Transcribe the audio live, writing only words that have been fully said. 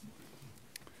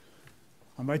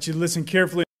I invite you to listen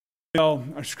carefully.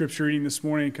 Our scripture reading this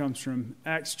morning comes from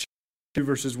Acts 2,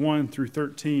 verses 1 through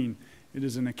 13. It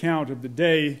is an account of the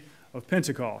day of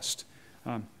Pentecost.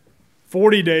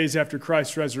 40 days after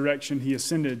Christ's resurrection, he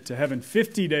ascended to heaven.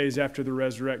 50 days after the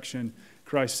resurrection,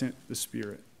 Christ sent the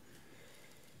Spirit.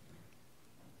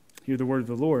 Hear the word of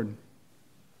the Lord.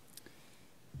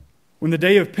 When the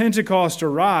day of Pentecost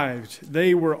arrived,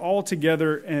 they were all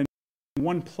together in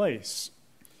one place.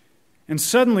 And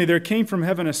suddenly there came from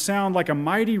heaven a sound like a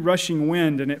mighty rushing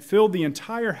wind, and it filled the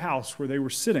entire house where they were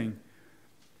sitting.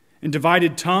 And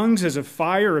divided tongues as of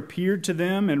fire appeared to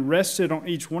them and rested on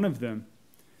each one of them.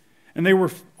 And they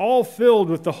were all filled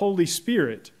with the Holy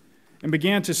Spirit and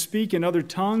began to speak in other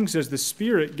tongues as the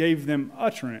Spirit gave them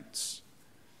utterance.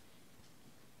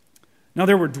 Now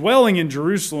there were dwelling in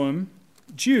Jerusalem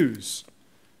Jews,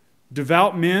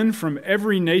 devout men from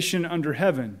every nation under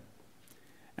heaven.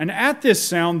 And at this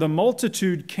sound the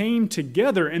multitude came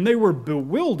together, and they were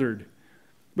bewildered,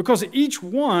 because each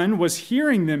one was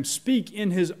hearing them speak in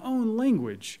his own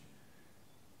language.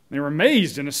 They were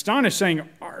amazed and astonished, saying,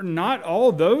 "Are not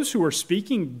all those who are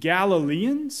speaking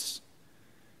Galileans?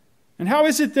 And how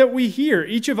is it that we hear,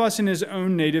 each of us in his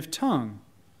own native tongue?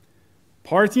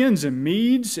 Parthians and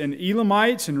Medes and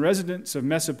Elamites and residents of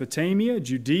Mesopotamia,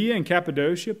 Judea and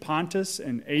Cappadocia, Pontus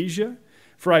and Asia,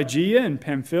 Phrygia and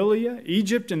Pamphylia,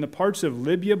 Egypt and the parts of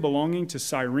Libya belonging to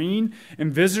Cyrene,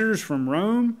 and visitors from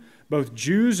Rome, both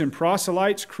Jews and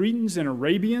proselytes, Cretans and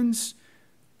Arabians.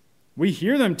 We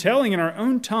hear them telling in our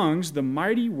own tongues the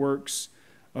mighty works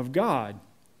of God."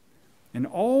 And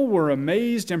all were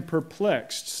amazed and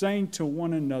perplexed, saying to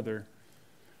one another,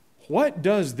 "What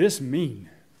does this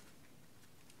mean?"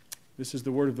 This is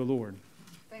the word of the Lord.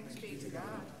 Thanks be to God.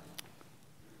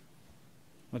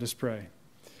 Let us pray.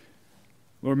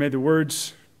 Lord, may the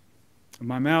words of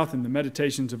my mouth and the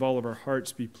meditations of all of our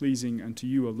hearts be pleasing unto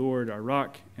you, O Lord, our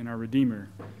rock and our Redeemer.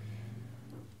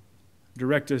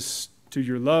 Direct us to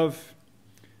your love.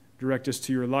 Direct us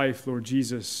to your life, Lord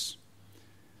Jesus.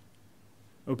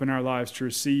 Open our lives to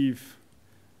receive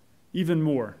even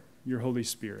more your Holy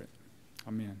Spirit.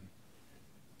 Amen.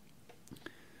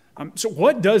 So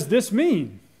what does this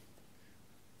mean?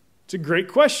 It's a great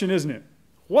question, isn't it?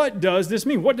 What does this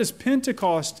mean? What does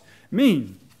Pentecost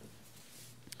mean?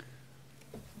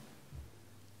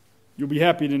 You'll be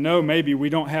happy to know maybe we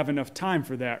don't have enough time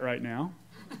for that right now.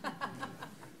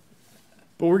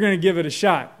 But we're going to give it a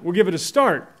shot. We'll give it a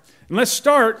start. And let's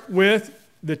start with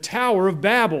the Tower of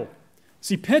Babel.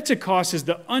 See, Pentecost is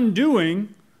the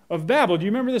undoing of Babel. Do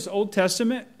you remember this Old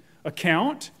Testament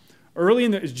account? Early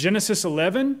in Genesis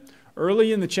 11,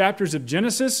 early in the chapters of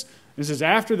Genesis, this is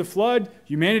after the flood,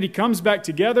 humanity comes back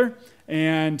together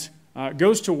and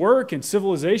goes to work, and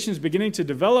civilization is beginning to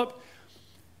develop.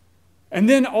 And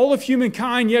then all of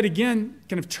humankind, yet again,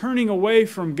 kind of turning away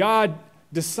from God,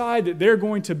 decide that they're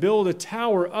going to build a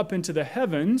tower up into the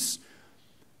heavens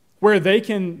where they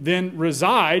can then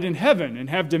reside in heaven and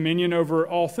have dominion over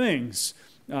all things.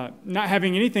 Not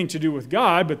having anything to do with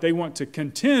God, but they want to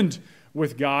contend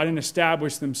with God and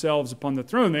establish themselves upon the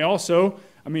throne. They also,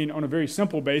 on a very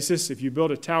simple basis, if you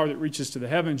build a tower that reaches to the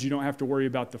heavens, you don't have to worry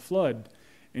about the flood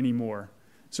anymore.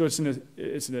 So it's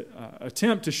an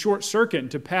attempt to short circuit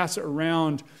and to pass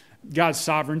around God's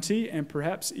sovereignty and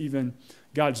perhaps even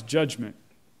God's judgment.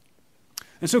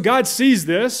 And so God sees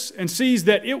this and sees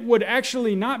that it would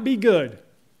actually not be good.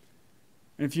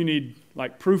 And if you need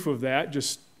proof of that,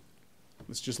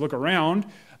 let's just look around.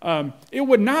 It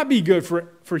would not be good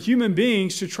for human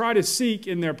beings to try to seek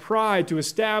in their pride to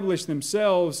establish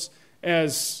themselves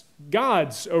as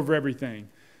gods over everything.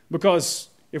 Because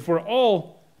if we're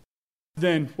all,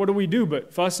 then what do we do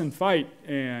but fuss and fight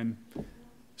and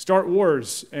start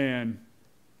wars and,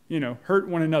 hurt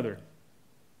one another?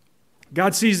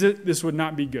 God sees that this would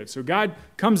not be good. So God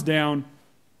comes down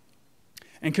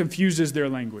and confuses their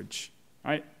language.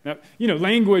 Right? Now,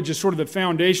 language is sort of the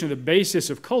foundation, the basis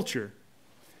of culture.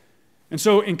 And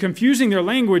so in confusing their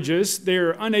languages,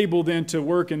 they're unable then to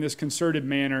work in this concerted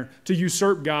manner to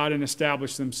usurp God and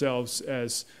establish themselves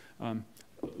as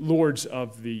lords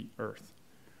of the earth.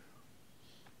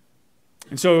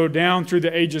 And so down through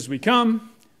the ages we come,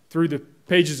 through the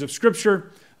pages of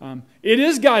Scripture, it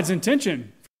is God's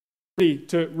intention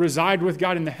to reside with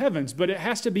God in the heavens, but it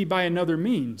has to be by another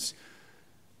means.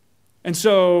 And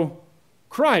so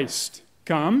Christ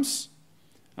comes,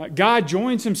 God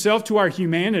joins himself to our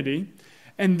humanity,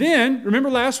 and then, remember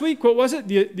last week, what was it?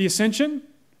 The ascension?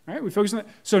 Right? We focused on that.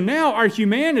 So now our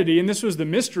humanity, and this was the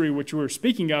mystery which we were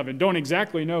speaking of and don't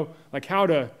exactly know how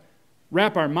to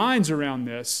wrap our minds around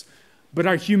this, But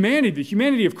our humanity, the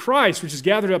humanity of Christ, which has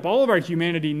gathered up all of our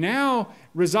humanity, now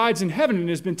resides in heaven and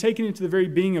has been taken into the very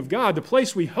being of God. The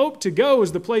place we hope to go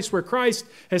is the place where Christ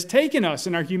has taken us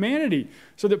in our humanity,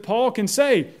 so that Paul can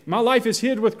say, my life is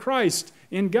hid with Christ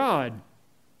in God.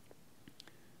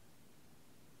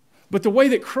 But the way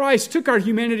that Christ took our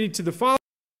humanity to the Father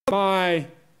by,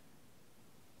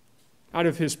 out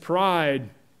of his pride,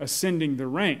 ascending the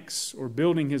ranks or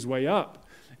building his way up,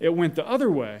 it went the other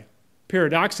way.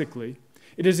 Paradoxically,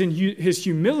 it is in his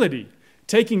humility,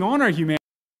 taking on our humanity,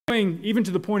 going even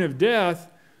to the point of death,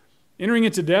 entering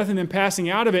into death and then passing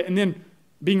out of it, and then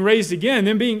being raised again, and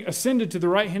then being ascended to the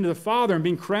right hand of the Father and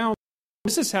being crowned.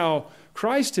 This is how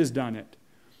Christ has done it.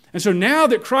 And so now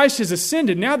that Christ has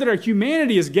ascended, now that our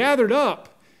humanity is gathered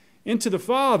up into the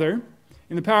Father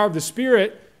in the power of the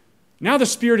Spirit, now the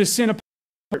Spirit is sent upon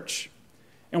the church.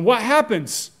 And what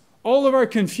happens? All of our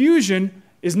confusion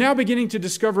is now beginning to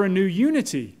discover a new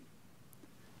unity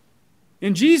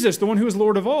in Jesus, the one who is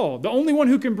Lord of all, the only one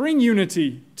who can bring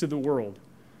unity to the world.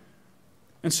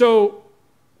 And so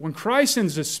when Christ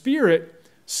sends the Spirit,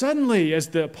 suddenly as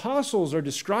the apostles are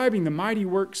describing the mighty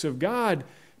works of God,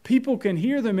 people can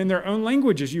hear them in their own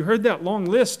languages. You heard that long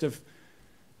list of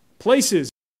places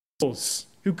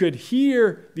who could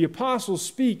hear the apostles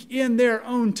speak in their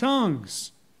own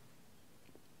tongues.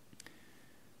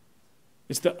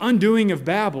 It's the undoing of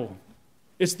Babel.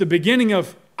 It's the beginning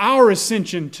of our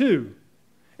ascension too.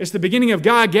 It's the beginning of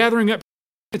God gathering up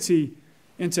humanity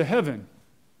into heaven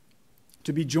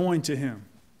to be joined to Him.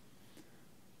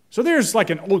 So there's like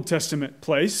an Old Testament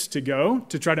place to go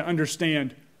to try to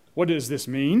understand, what does this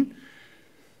mean?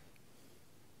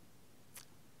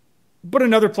 But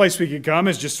another place we could come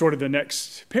is just sort of the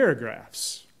next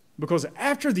paragraphs. Because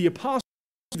after the apostles,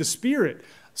 the Spirit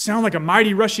sound like a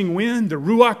mighty rushing wind, the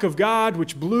Ruach of God,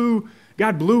 which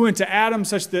God blew into Adam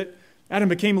such that Adam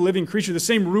became a living creature. The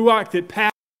same Ruach that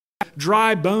passed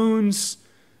dry bones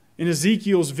in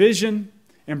Ezekiel's vision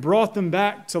and brought them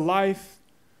back to life.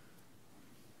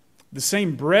 The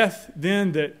same breath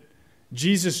then that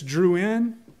Jesus drew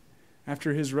in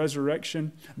after his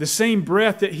resurrection. The same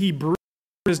breath that he breathed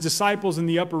his disciples in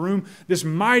the upper room. This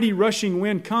mighty rushing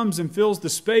wind comes and fills the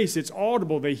space. It's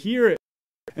audible. They hear it.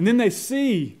 And then they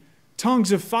see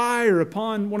tongues of fire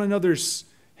upon one another's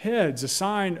heads, a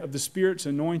sign of the Spirit's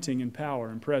anointing and power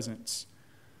and presence.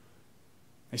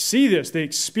 They see this. They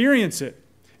experience it.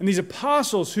 And these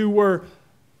apostles who were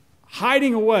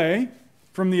hiding away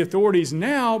from the authorities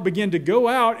now begin to go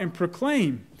out and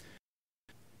proclaim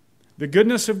the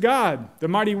goodness of God, the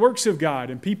mighty works of God,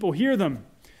 and people hear them.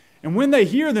 And when they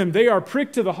hear them, they are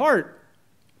pricked to the heart.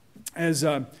 As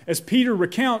Peter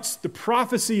recounts the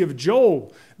prophecy of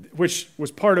Joel, which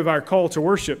was part of our call to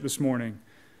worship this morning,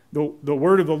 the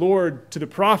word of the Lord to the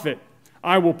prophet,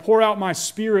 I will pour out my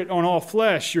Spirit on all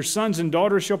flesh. Your sons and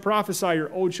daughters shall prophesy,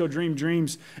 your old shall dream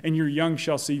dreams, and your young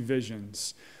shall see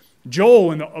visions.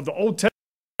 Joel of the Old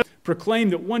Testament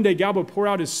proclaimed that one day God would pour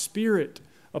out His Spirit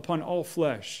upon all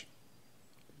flesh.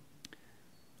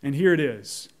 And here it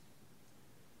is.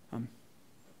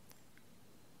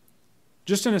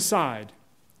 Just an aside.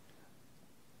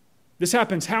 This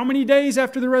happens how many days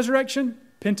after the resurrection?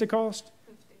 Pentecost?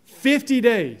 50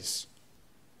 days.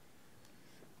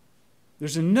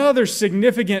 There's another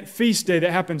significant feast day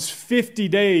that happens 50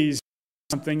 days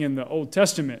something in the Old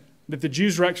Testament that the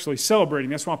Jews were actually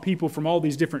celebrating. That's why people from all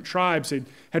these different tribes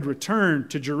had returned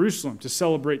to Jerusalem to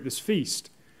celebrate this feast.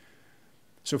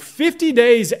 So 50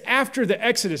 days after the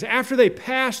Exodus, after they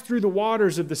passed through the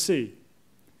waters of the sea,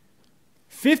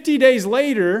 50 days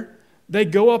later, they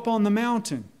go up on the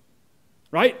mountain,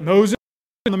 right? Moses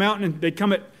on the mountain, and they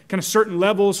come at kind of certain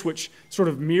levels which sort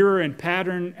of mirror and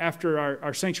pattern after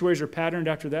our sanctuaries are patterned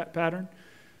after that pattern.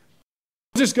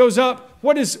 Moses goes up.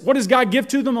 What does God give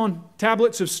to them on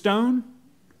tablets of stone?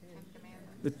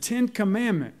 The 10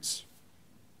 Commandments,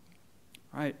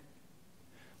 right?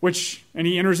 And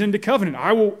he enters into covenant.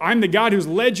 I'm the God who's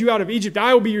led you out of Egypt.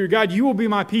 I will be your God. You will be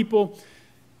my people.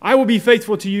 I will be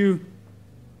faithful to you.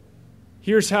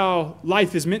 Here's how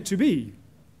life is meant to be.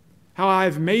 How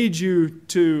I've made you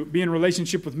to be in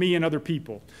relationship with me and other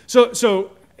people.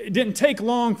 So it didn't take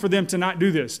long for them to not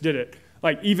do this, did it?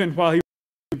 Like even while he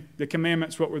was the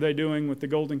commandments, what were they doing with the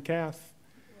golden calf?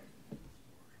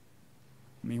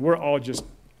 I mean, we're all just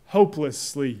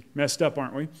hopelessly messed up,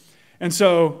 aren't we? And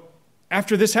so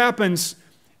after this happens,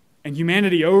 and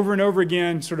humanity over and over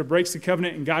again sort of breaks the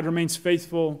covenant, and God remains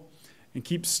faithful and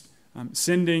keeps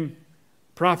sending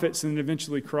prophets and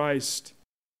eventually Christ,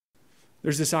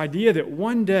 there's this idea that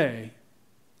one day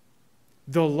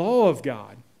the law of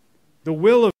God, the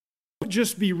will of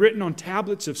just be written on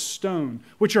tablets of stone,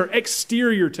 which are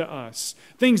exterior to us,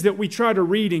 things that we try to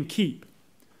read and keep,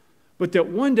 but that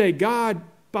one day God,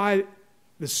 by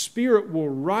the Spirit, will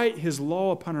write His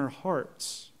law upon our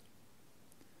hearts,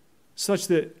 such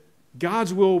that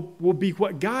God's will be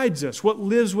what guides us, what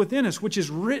lives within us, which is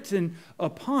written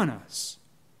upon us.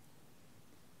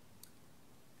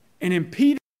 And in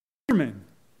Peter's sermon,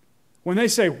 when they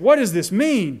say, what does this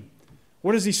mean?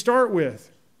 What does he start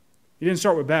with? He didn't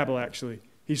start with Babel, actually.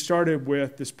 He started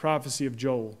with this prophecy of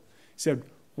Joel. He said,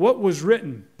 what was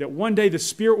written, that one day the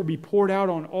Spirit will be poured out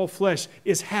on all flesh,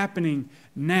 is happening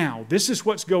now. This is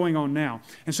what's going on now.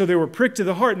 And so they were pricked to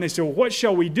the heart, and they said, well, what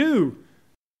shall we do?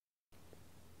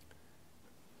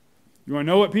 You want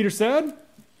to know what Peter said?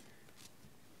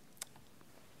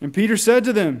 And Peter said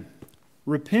to them,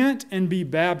 repent and be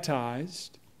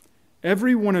baptized,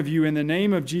 every one of you, in the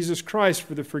name of Jesus Christ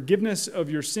for the forgiveness of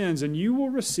your sins, and you will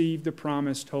receive the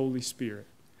promised Holy Spirit.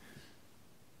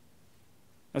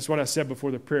 That's what I said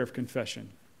before the prayer of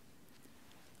confession.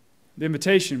 The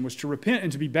invitation was to repent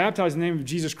and to be baptized in the name of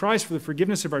Jesus Christ for the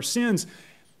forgiveness of our sins,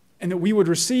 and that we would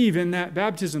receive in that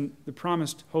baptism the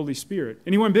promised Holy Spirit.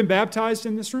 Anyone been baptized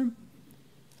in this room?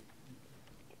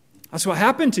 That's what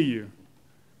happened to you.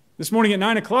 This morning at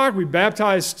 9 o'clock, we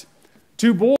baptized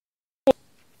 2 boys.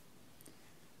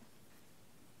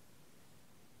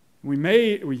 We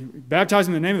baptized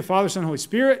in the name of the Father, Son, and Holy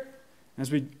Spirit.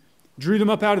 As we drew them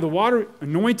up out of the water,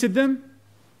 anointed them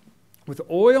with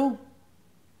oil.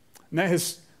 And that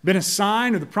has been a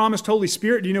sign of the promised Holy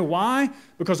Spirit. Do you know why?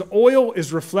 Because oil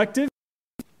is reflective.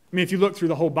 I mean, if you look through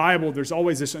the whole Bible, there's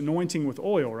always this anointing with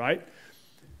oil, right?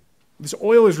 This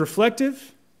oil is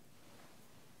reflective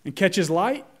and catches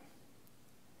light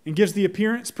and gives the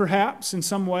appearance, perhaps, in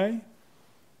some way,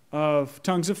 of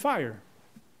tongues of fire.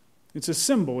 It's a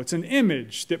symbol. It's an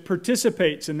image that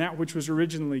participates in that which was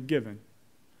originally given.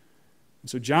 And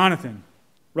so Jonathan,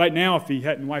 right now, if he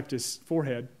hadn't wiped his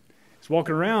forehead, is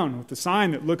walking around with a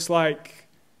sign that looks like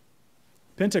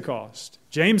Pentecost.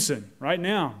 Jameson, right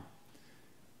now,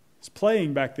 is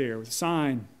playing back there with a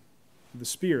sign of the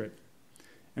Spirit.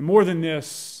 And more than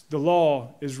this, the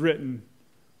law is written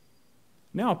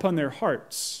now upon their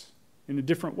hearts in a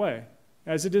different way,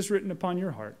 as it is written upon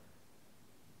your heart.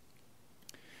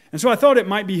 And so I thought it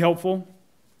might be helpful,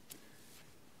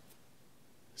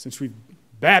 since we're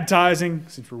baptizing,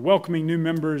 since we're welcoming new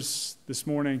members this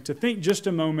morning, to think just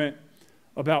a moment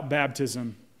about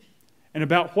baptism and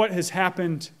about what has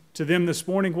happened to them this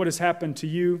morning, what has happened to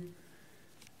you,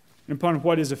 and upon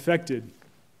what is affected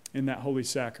in that holy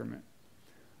sacrament.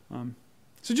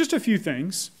 So just a few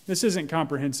things. This isn't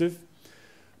comprehensive.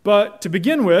 But to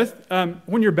begin with,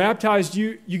 when you're baptized,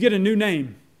 you get a new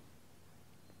name.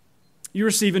 You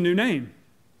receive a new name.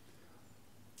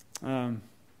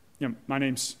 My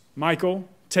name's Michael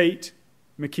Tate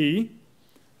McKee.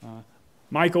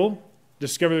 Michael,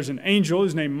 discover there's an angel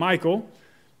who's named Michael.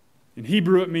 In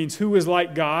Hebrew, it means who is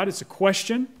like God. It's a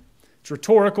question. It's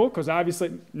rhetorical because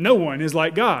obviously no one is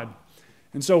like God.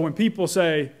 And so when people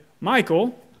say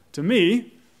Michael to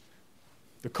me,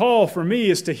 the call for me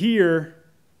is to hear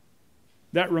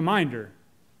that reminder.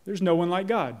 There's no one like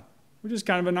God, which is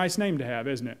kind of a nice name to have,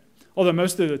 isn't it? Although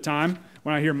most of the time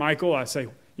when I hear Michael, I say,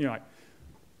 like,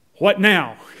 what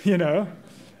now?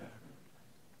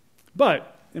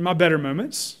 But in my better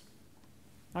moments,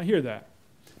 I hear that.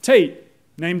 Tate,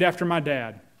 named after my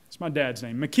dad. It's my dad's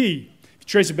name. McKee. If you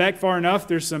trace it back far enough,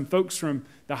 there's some folks from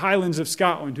the Highlands of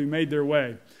Scotland who made their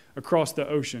way across the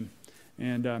ocean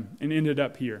and ended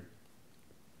up here.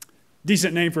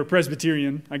 Decent name for a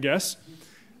Presbyterian, I guess.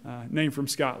 Name from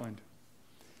Scotland.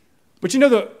 But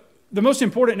the most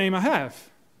important name I have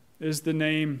is the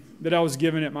name that I was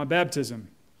given at my baptism.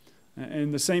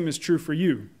 And the same is true for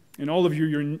you. In all of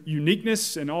your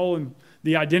uniqueness and all in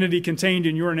the identity contained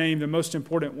in your name, the most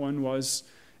important one was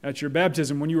at your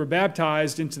baptism, when you were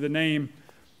baptized into the name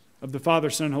of the Father,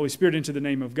 Son, and Holy Spirit, into the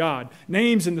name of God.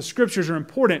 Names in the Scriptures are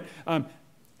important.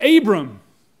 Abram,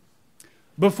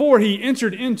 before he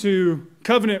entered into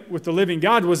covenant with the living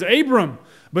God, was Abram.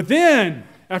 But then,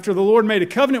 after the Lord made a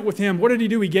covenant with him, what did he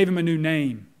do? He gave him a new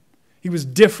name. He was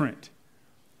different.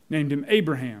 Named him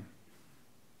Abraham.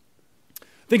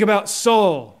 Think about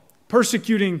Saul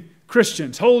persecuting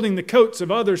Christians, holding the coats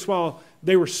of others while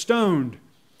they were stoned.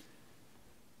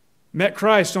 Met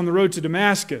Christ on the road to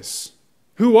Damascus.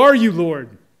 Who are you,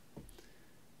 Lord?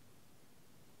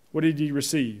 What did he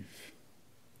receive?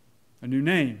 A new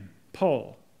name.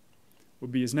 Paul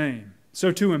would be his name.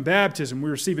 So too in baptism, we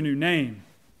receive a new name.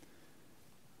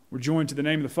 We're joined to the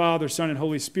name of the Father, Son, and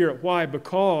Holy Spirit. Why?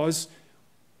 Because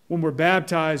when we're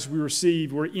baptized, we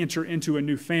enter into a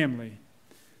new family.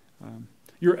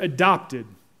 You're adopted.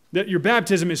 That your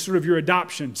baptism is sort of your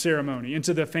adoption ceremony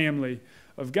into the family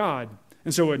of God.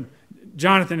 And so when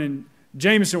Jonathan and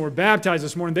Jameson were baptized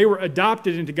this morning, they were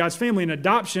adopted into God's family. And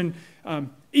adoption,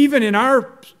 even in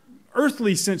our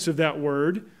earthly sense of that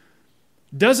word,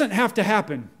 doesn't have to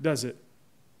happen, does it?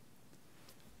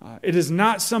 It is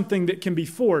not something that can be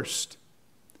forced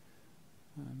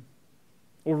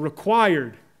or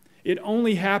required. It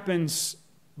only happens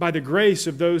by the grace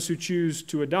of those who choose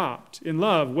to adopt in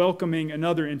love, welcoming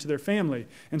another into their family.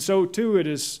 And so, too, it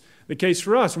is the case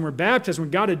for us. When we're baptized, when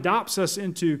God adopts us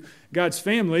into God's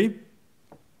family,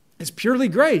 it's purely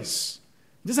grace.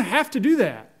 He doesn't have to do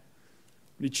that.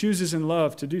 But He chooses in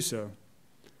love to do so.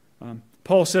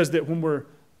 Paul says that when we're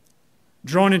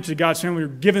drawn into God's family, we're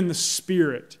given the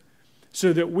Spirit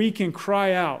so that we can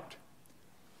cry out,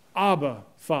 Abba,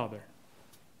 Father.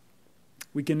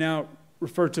 We can now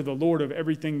refer to the Lord of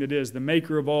everything that is, the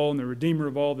maker of all and the redeemer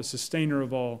of all, the sustainer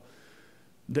of all,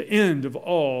 the end of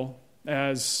all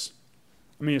as,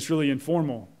 it's really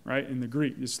informal, right? In the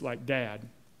Greek, it's like dad.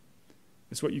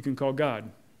 It's what you can call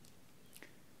God.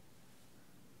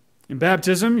 In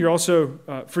baptism, you're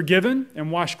also forgiven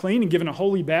and washed clean and given a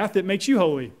holy bath that makes you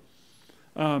holy.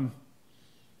 In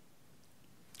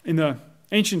the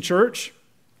ancient church,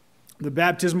 the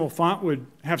baptismal font would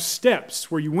have steps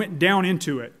where you went down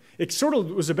into it. It sort of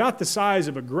was about the size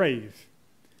of a grave,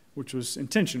 which was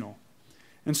intentional.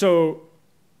 And so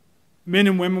men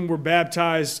and women were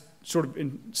baptized sort of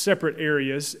in separate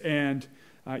areas, and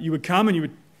you would come and you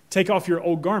would take off your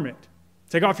old garment,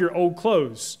 take off your old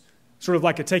clothes, sort of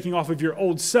like a taking off of your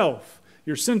old self,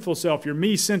 your sinful self, your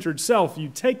me-centered self. You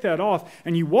take that off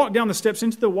and you walk down the steps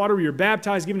into the water where you're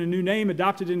baptized, given a new name,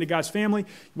 adopted into God's family.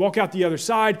 You walk out the other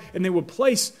side, and they will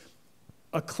place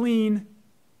a clean,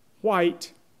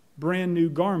 white, brand new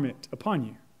garment upon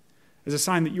you as a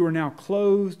sign that you are now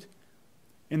clothed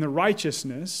in the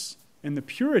righteousness and the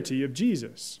purity of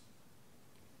Jesus.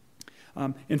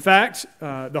 In fact,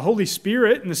 the Holy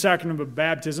Spirit in the sacrament of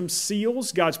baptism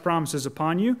seals God's promises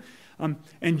upon you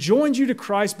and joins you to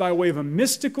Christ by way of a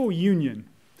mystical union.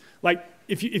 Like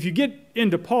if you get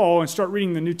into Paul and start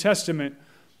reading the New Testament,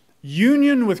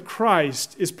 union with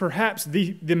Christ is perhaps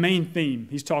the main theme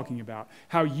he's talking about.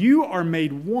 How you are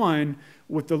made one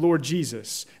with the Lord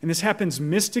Jesus. And this happens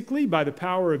mystically by the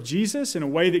power of Jesus in a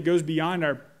way that goes beyond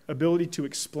our ability to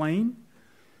explain.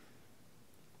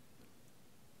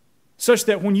 Such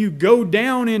that when you go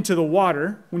down into the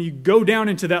water, when you go down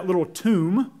into that little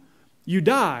tomb, you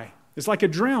die. It's like a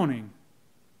drowning.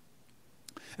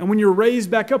 And when you're raised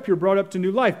back up, you're brought up to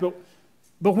new life. But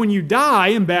when you die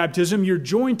in baptism, you're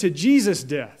joined to Jesus'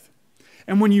 death.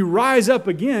 And when you rise up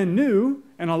again, new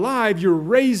and alive, you're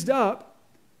raised up,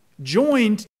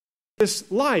 joined to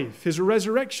this life, His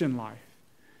resurrection life.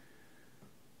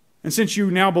 And since you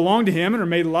now belong to Him and are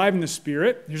made alive in the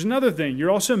Spirit, here's another thing.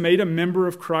 You're also made a member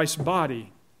of Christ's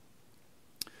body.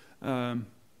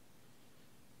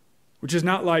 Which is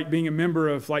not like being a member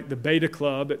of like the Beta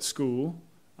Club at school,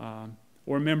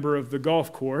 or a member of the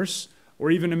golf course,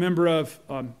 or even a member of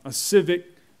a civic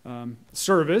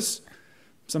service,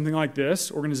 something like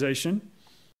this, organization.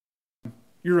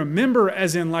 You're a member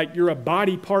as in like you're a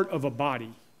body part of a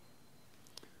body.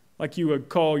 Like you would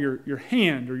call your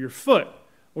hand or your foot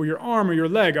or your arm or your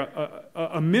leg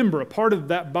a member, a part of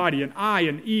that body, an eye,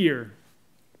 an ear,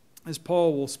 as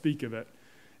Paul will speak of it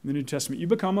in the New Testament. You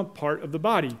become a part of the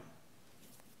body.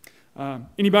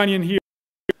 Anybody in here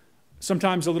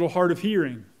sometimes a little hard of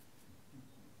hearing?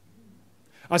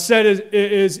 I said,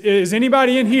 is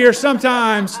anybody in here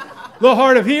sometimes a little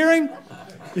hard of hearing?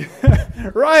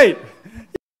 Right.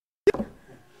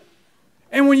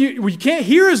 And when you can't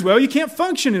hear as well, you can't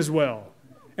function as well.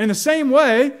 In the same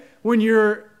way, when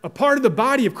you're a part of the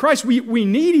body of Christ, we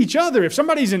need each other. If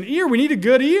somebody's an ear, we need a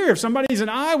good ear. If somebody's an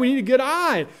eye, we need a good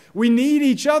eye. We need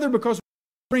each other because we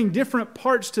bring different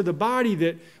parts to the body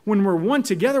that when we're one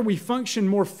together, we function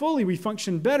more fully, we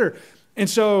function better. And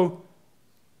so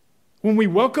when we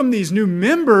welcome these new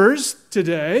members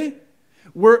today,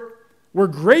 we're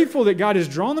grateful that God has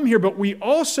drawn them here, but we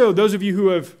also, those of you who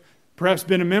have perhaps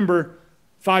been a member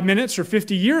 5 minutes or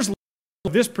 50 years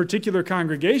of this particular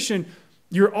congregation,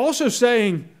 you're also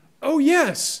saying, oh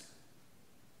yes,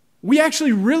 we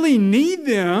actually really need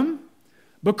them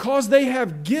because they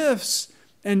have gifts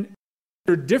and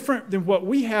they're different than what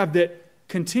we have that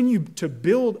continue to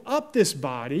build up this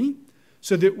body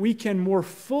so that we can more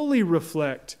fully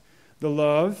reflect the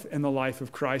love and the life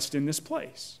of Christ in this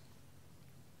place.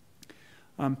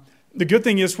 The good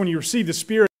thing is when you receive the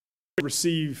Spirit, you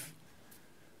receive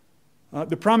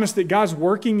the promise that God's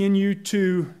working in you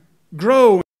to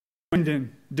grow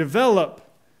and develop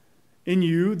in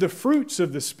you the fruits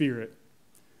of the Spirit.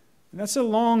 And that's a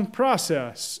long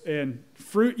process. And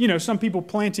fruit, some people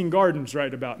planting gardens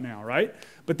right about now, right?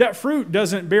 But that fruit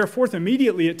doesn't bear forth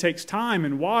immediately. It takes time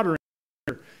and water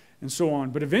and so on.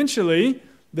 But eventually,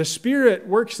 the Spirit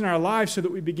works in our lives so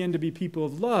that we begin to be people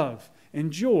of love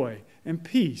and joy and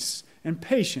peace and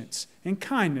patience and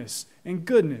kindness and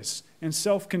goodness and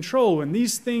self-control. And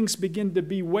these things begin to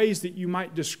be ways that you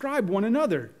might describe one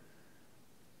another,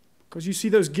 because you see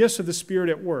those gifts of the Spirit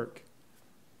at work.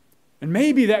 And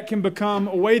maybe that can become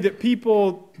a way that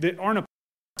people that aren't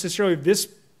necessarily this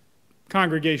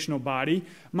congregational body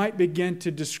might begin to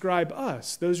describe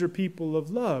us. Those are people of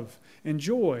love and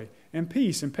joy and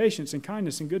peace and patience and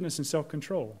kindness and goodness and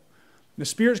self-control. The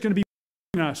Spirit's going to be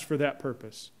in us for that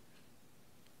purpose.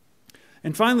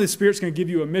 And finally, the Spirit's going to give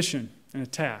you a mission and a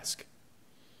task.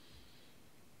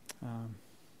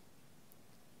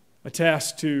 A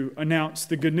task to announce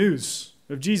the good news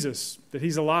of Jesus, that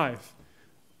He's alive.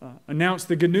 Announce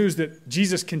the good news that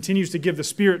Jesus continues to give the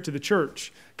Spirit to the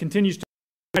church, continues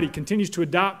to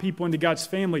adopt people into God's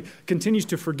family, continues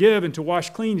to forgive and to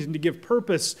wash clean and to give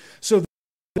purpose, so that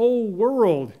the whole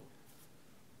world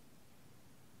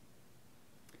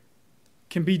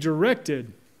can be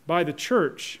directed by the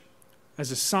church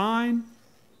as a sign,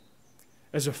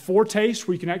 as a foretaste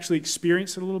where you can actually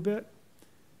experience it a little bit,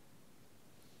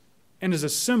 and as a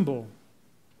symbol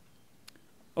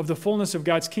of the fullness of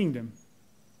God's kingdom.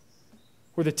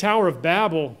 Where the Tower of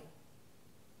Babel,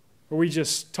 where we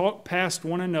just talk past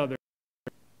one another,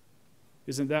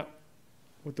 isn't that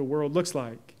what the world looks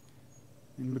like?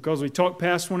 And because we talk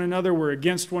past one another, we're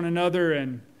against one another,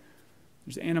 and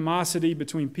there's animosity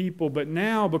between people. But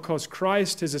now, because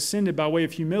Christ has ascended by way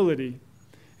of humility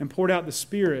and poured out the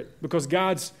Spirit, because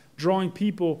God's drawing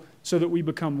people so that we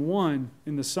become one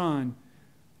in the Son,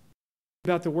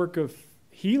 about the work of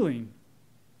healing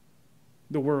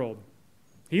the world.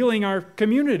 Healing our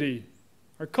community,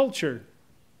 our culture.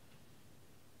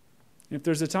 If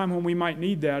there's a time when we might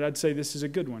need that, I'd say this is a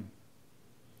good one.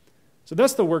 So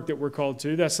that's the work that we're called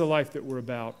to. That's the life that we're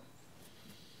about.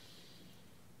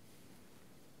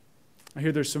 I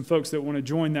hear there's some folks that want to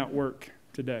join that work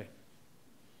today.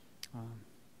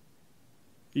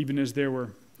 Even as there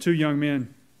were 2 young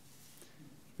men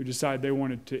who decided they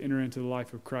wanted to enter into the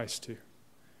life of Christ too.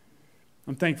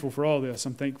 I'm thankful for all this.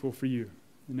 I'm thankful for you.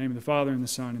 In the name of the Father, and the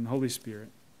Son, and the Holy Spirit.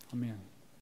 Amen.